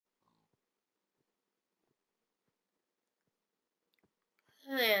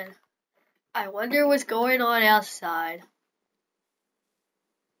man. I wonder what's going on outside.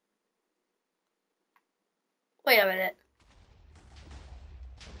 Wait a minute.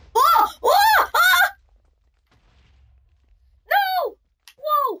 Whoa! Whoa! Ah! No!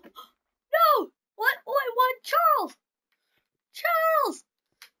 Whoa! No! What? Wait, what? Charles! Charles!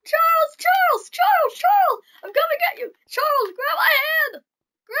 Charles! Charles! Charles! Charles! I'm coming at you! Charles, grab my hand!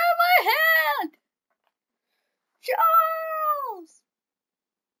 Grab my hand! Charles!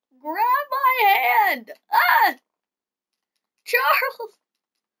 Grab my hand! Ah! Charles!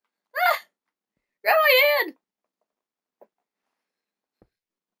 Ah! Grab my hand!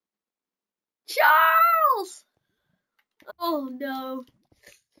 Charles! Oh no.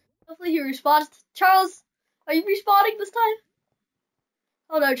 Hopefully he responds. Charles, are you responding this time?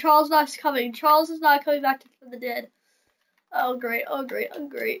 Oh no, Charles not coming. Charles is not coming back from the dead. Oh great, oh great, oh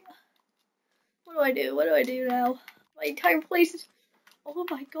great. What do I do? What do I do now? My entire place is... Oh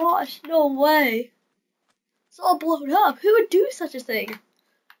my gosh, no way. It's all blown up. Who would do such a thing?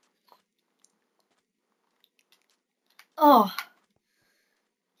 Oh,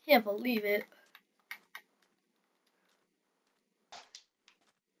 can't believe it.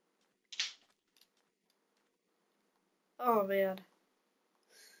 Oh man.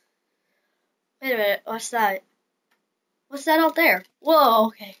 Wait a minute, what's that? What's that out there? Whoa,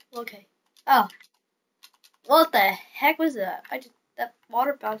 okay, okay. Oh, what the heck was that? That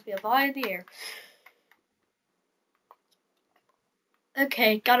water bounced me up high in the air.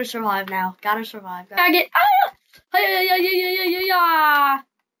 Okay, gotta survive now. Gotta survive. Gotta get... Ah! Yeah.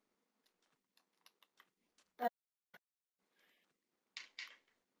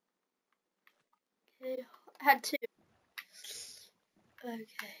 Okay, had to. Okay.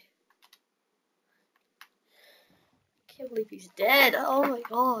 Can't believe he's dead. Oh my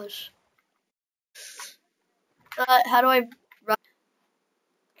gosh. How do I run?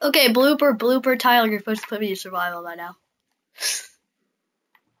 Okay, blooper, Tyler, you're supposed to put me in survival by now.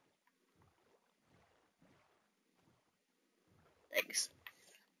 Thanks.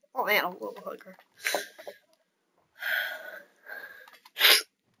 Oh man, I'm a little hungry.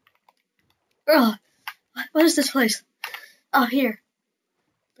 Ugh, what is this place? Oh, here.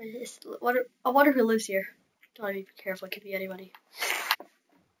 I wonder who lives here. Gotta be careful, it could be anybody. It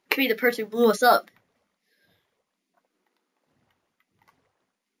could be the person who blew us up.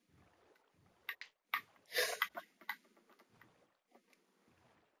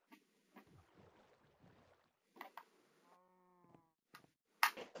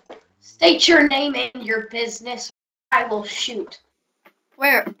 State your name and your business. I will shoot.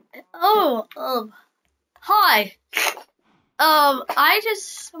 Where? Oh, hi.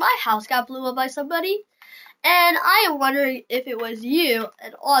 My house got blew up by somebody, and I am wondering if it was you,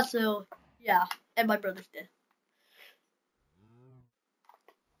 and also, yeah, and my brothers did.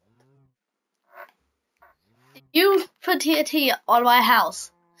 You put TNT on my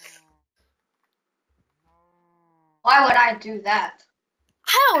house. Why would I do that?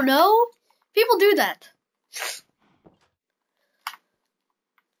 I don't know. People do that.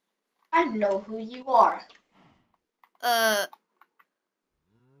 I know who you are.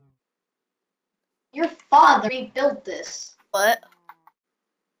 Your father rebuilt this. What?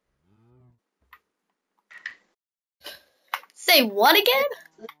 Say what again?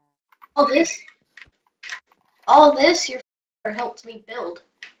 All this your father helped me build.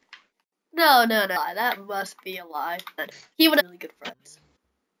 No, that must be a lie. He would have really good friends.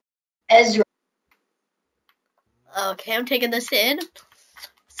 Ezra. Okay, I'm taking this in.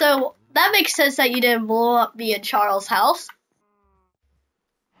 So, that makes sense that you didn't blow up me and Charles' house.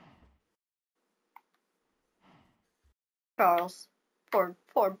 Charles. Poor.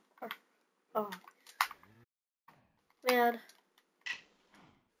 Oh. Man.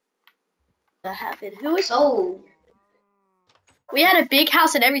 That happened. Who is... So... We had a big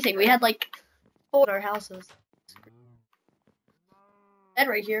house and everything. We had like 4 our houses. Ed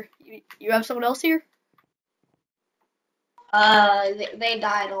right here. You have someone else here? They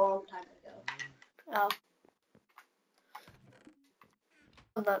died a long time ago. Oh.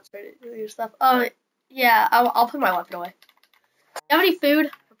 I'm not ready to do your stuff. Oh, yeah, I'll put my weapon away. Do you have any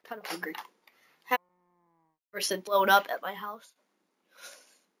food? I'm kind of hungry. Have a person blown up at my house.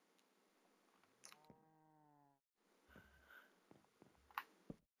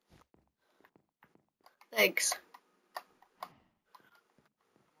 Thanks.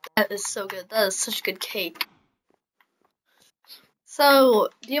 That is so good. That is such good cake. So,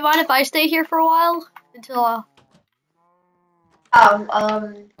 do you mind if I stay here for a while? Until,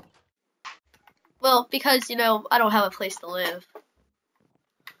 well, because, you know, I don't have a place to live.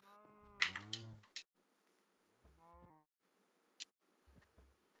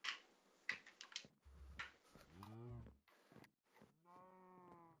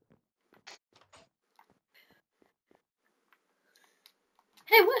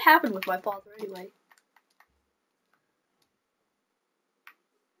 what happened with my father anyway?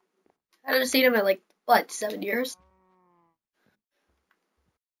 I haven't seen him in like, what, 7 years?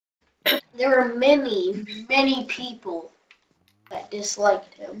 There were many, many people that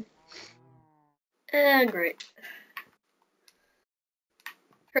disliked him. Great.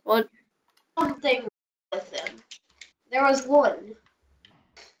 One. Something with him. There was one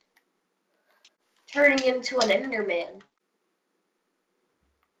turning into an Enderman.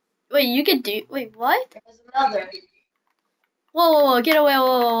 Wait, you could do. Wait, what? There was another. Whoa, get away!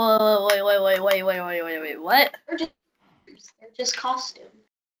 Whoa, wait, what? They're just costumes.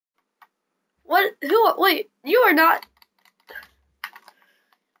 What? Who? Wait, you are not.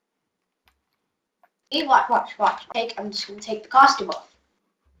 Hey, watch. I'm just gonna take the costume off.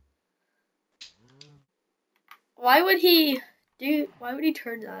 Why would he do? Why would he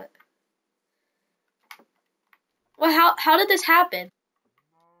turn that? Well, how did this happen?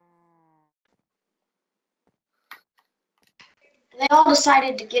 They all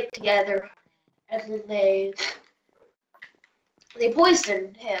decided to get together, and then they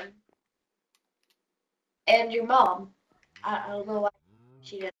poisoned him and your mom. I don't know why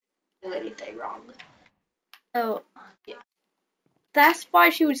she didn't do anything wrong. Oh, yeah. That's why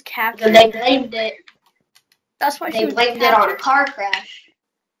she was captured. And they blamed it. That's why they blamed it on a car crash.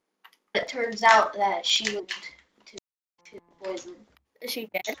 It turns out that she was to poison. Is she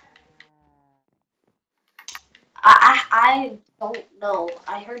dead? I don't know.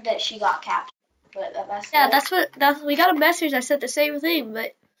 I heard that she got captured, but that's we got a message that said the same thing,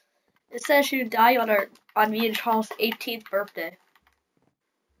 but it says she would die on me and Charles' 18th birthday.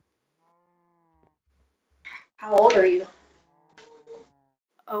 How old are you?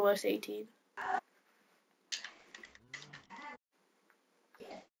 Almost 18.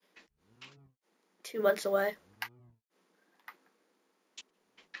 Yeah. 2 months away.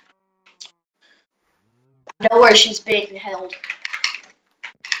 I know where she's being held.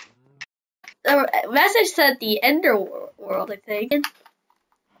 The message said the Ender world, I think.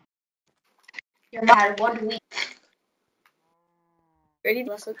 Your mom had 1 week. Ready?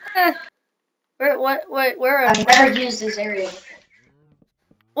 Listen. Where? I've never used this area before.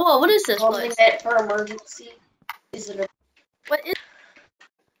 Whoa, what is this Only place? meant for emergency. Is it? What is?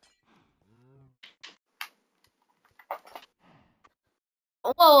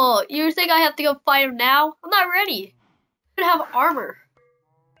 Whoa, you think I have to go fight him now? I'm not ready. I don't have armor.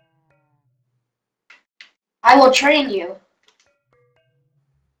 I will train you.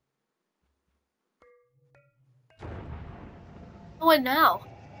 What now?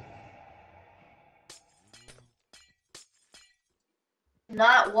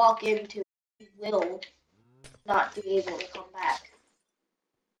 Not walk into will not be able to come back.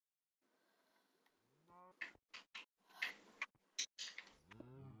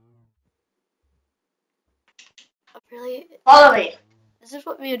 Really? Follow me. This is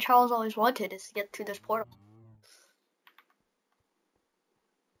what me and Charles always wanted, is to get through this portal.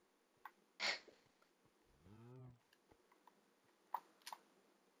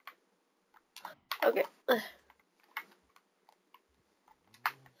 Okay.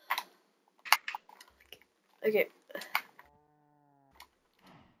 Okay.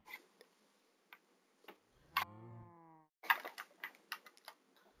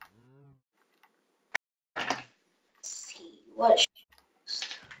 Let's see what.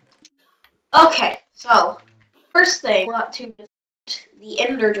 Okay, so first thing, we want to defeat the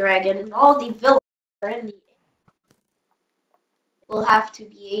Ender Dragon, and all the villains are in the. Will have to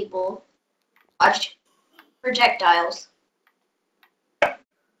be able to watch projectiles.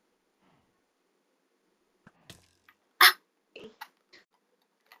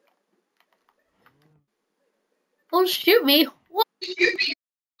 Don't shoot me. What?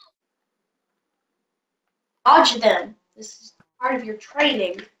 Dodge them. This is part of your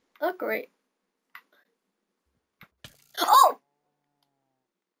training. Oh, great. Oh!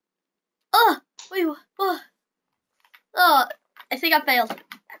 Wait, what? Oh, I think I failed.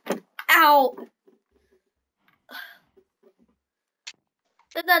 Ow!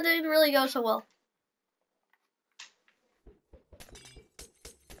 That didn't really go so well.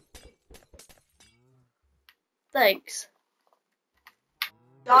 Thanks.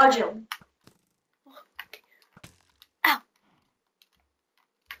 Dodge him. Ow!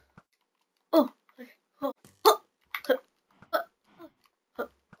 Oh. Oh. Oh.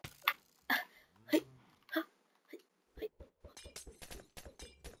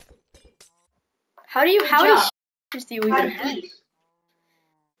 How do you shoot do you even have?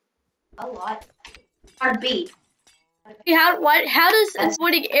 A lot. Hard B. How does a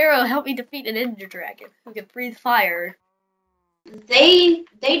pointing arrow help me defeat an Ender Dragon who can breathe fire? They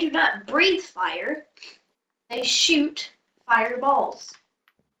do not breathe fire. They shoot fireballs.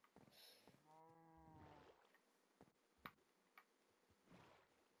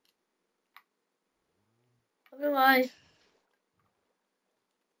 What am I?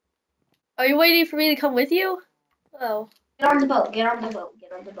 Are you waiting for me to come with you? Oh. Get on the boat. Get on the boat.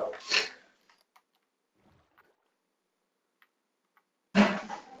 Get on the boat. Now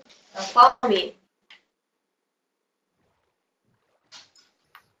follow me.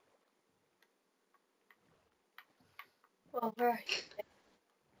 Oh, alright.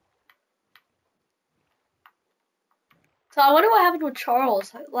 So I wonder what happened with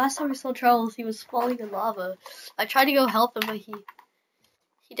Charles. Last time we saw Charles, he was falling in lava. I tried to go help him, but he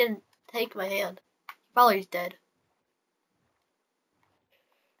didn't take my hand. Probably he's dead.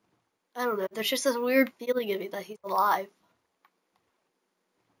 I don't know. There's just this weird feeling in me that he's alive.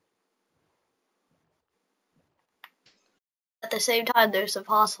 At the same time, there's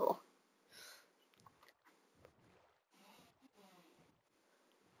impossible.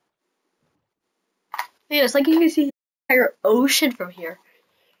 Yeah, it's like you can see the entire ocean from here.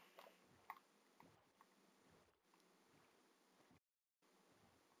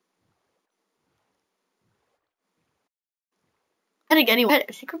 I think anyway,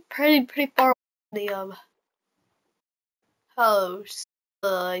 I think we're pretty far away from the house.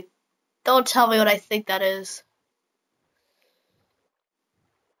 Don't tell me what I think that is.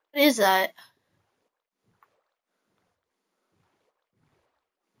 What is that?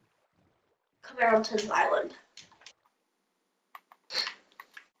 Come here onto this island.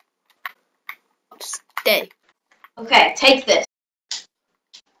 Stay. Okay, take this.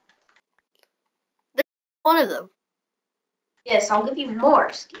 There's one of them. Yes, I'll give you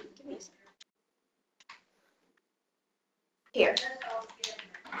more. Give me some. Here.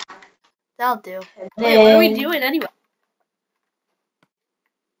 That'll do. And Wait, what are we then- doing anyway?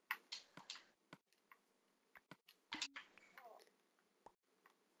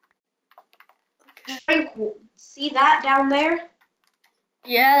 See that down there?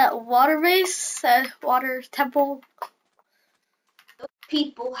 Yeah, that water base, that water temple. Those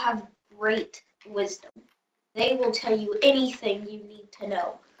people have great wisdom. They will tell you anything you need to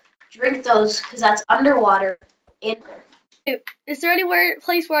know. Drink those, because that's underwater. Is there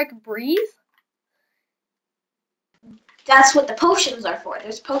place where I can breathe? That's what the potions are for.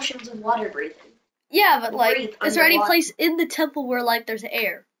 There's potions of water breathing. Yeah, but like, Breathe is there any underwater. place in the temple where like there's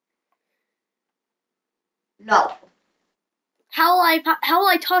air? No. How will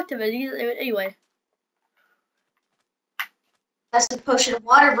I talk to him anyway? That's the potion of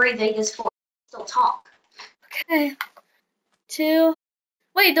water breathing is for. Still talk. Okay. 2.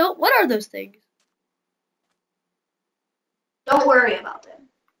 Wait, what are those things? Don't worry about them.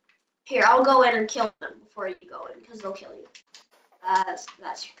 Here, I'll go in and kill them before you go in, because they'll kill you. That's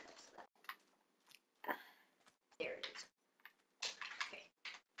there it is. Okay.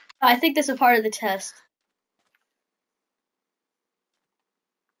 I think this is part of the test.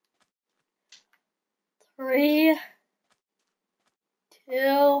 3,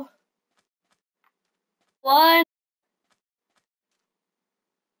 2, 1,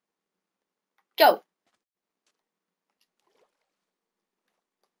 go.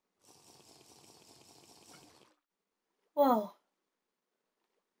 Whoa.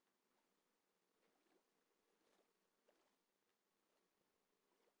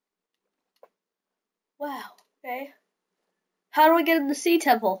 Wow. Okay. How do I get in the sea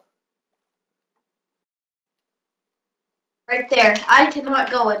temple? Right there. I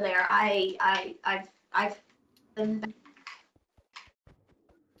cannot go in there. I've been.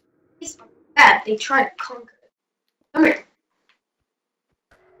 It's bad. They tried to conquer it. Come here.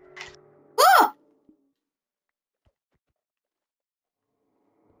 Oh!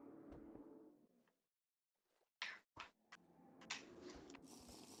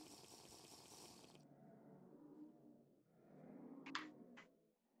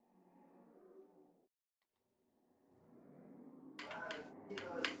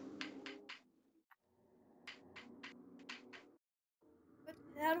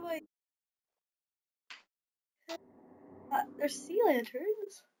 How do I? There's sea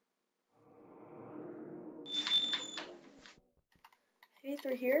lanterns. Maybe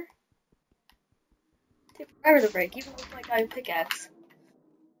through here. Take forever to break, even with my diamond pickaxe.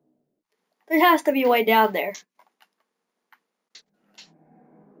 There has to be a way down there.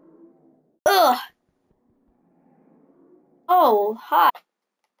 Ugh. Oh, hi.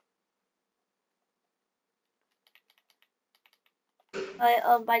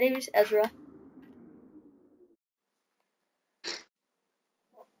 My name is Ezra.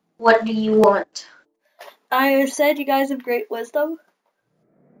 What do you want? I said you guys have great wisdom.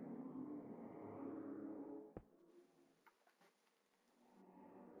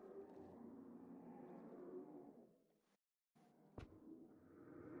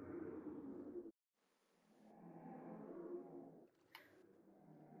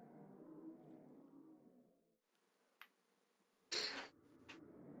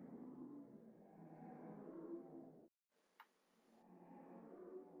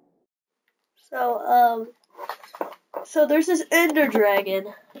 So there's this ender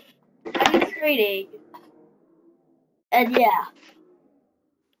dragon. I need training. And yeah.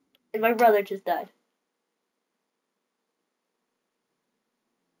 And my brother just died.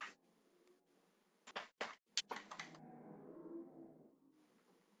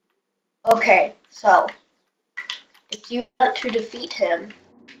 Okay, so if you want to defeat him,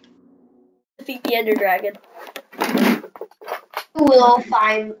 Defeat the ender dragon. you will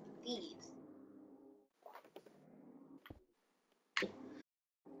find these.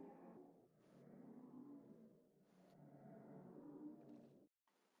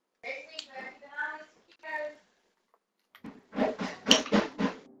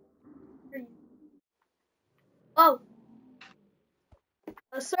 Oh.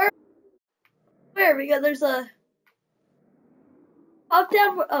 Sir? Where? Because there's a... Up,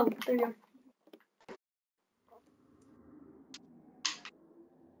 down... Oh, there you are.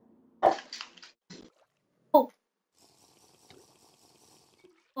 Oh.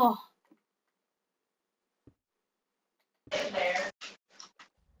 Oh.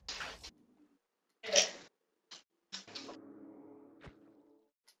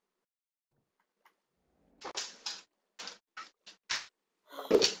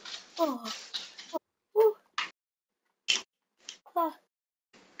 Oh. Oh. Ah.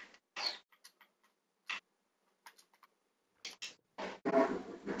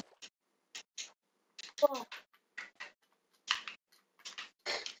 Oh.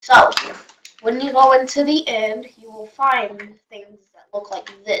 So, when you go into the end, you will find things that look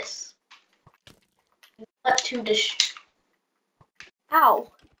like this. You want to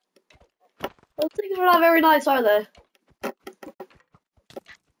Ow. Those things are not very nice, are they?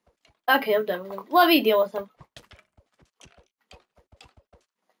 Okay, I'm done with them. Let me deal with them.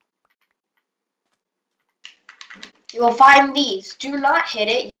 You will find these. Do not hit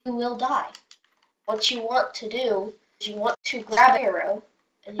it, you will die. What you want to do is you want to grab an arrow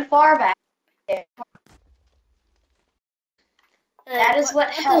and you far back. That is what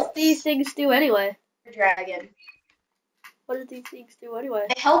helps. What do these things do anyway? Dragon. What do these things do anyway?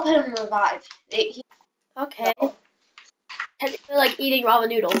 They help him revive. Okay. Technically like eating ramen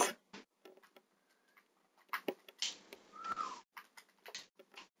noodles.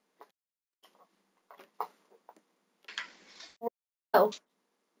 Oh.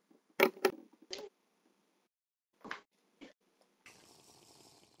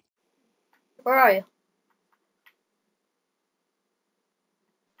 Where are you?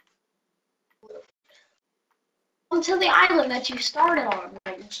 Onto the island that you started on,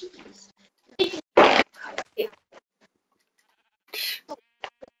 Ryan.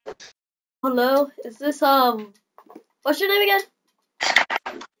 Hello? Is this, what's your name again?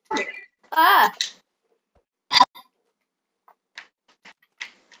 Ah!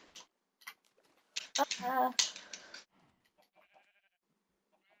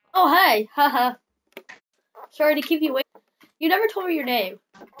 Oh, hey! Haha. Sorry to keep you waiting. You never told me your name.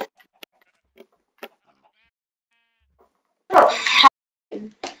 I don't have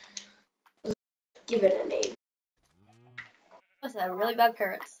to give it a name. Listen, I have really bad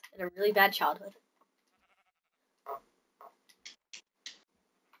parents and a really bad childhood.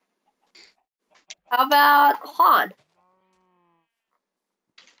 How about Han?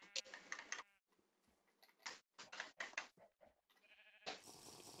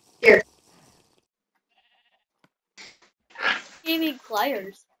 Here. Gaming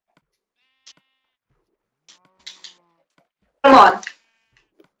players. Come on.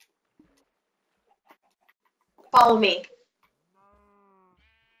 Follow me.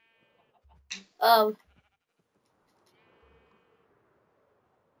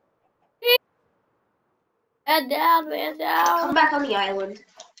 Man down, man down. Come back on the island.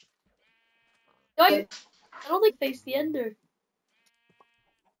 I don't like face the ender.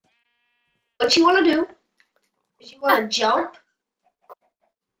 What you want to do is you want to jump.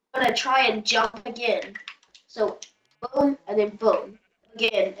 You want to try and jump again. So, boom, and then boom.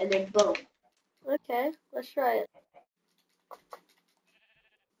 Again, and then boom. Okay, let's try it.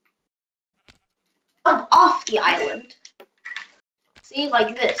 Jump off the island. See,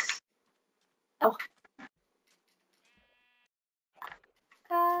 like this. Oh.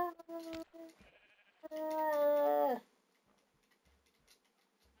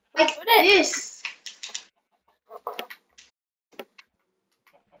 this.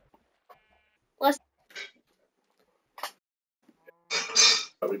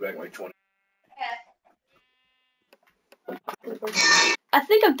 I'll be back in like 20. I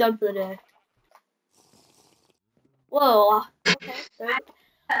think I'm done for the day. Whoa. Okay.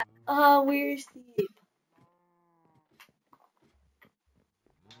 Where's the...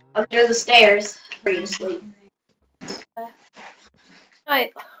 Under the stairs for you to sleep.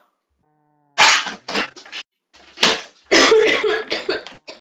 Alright.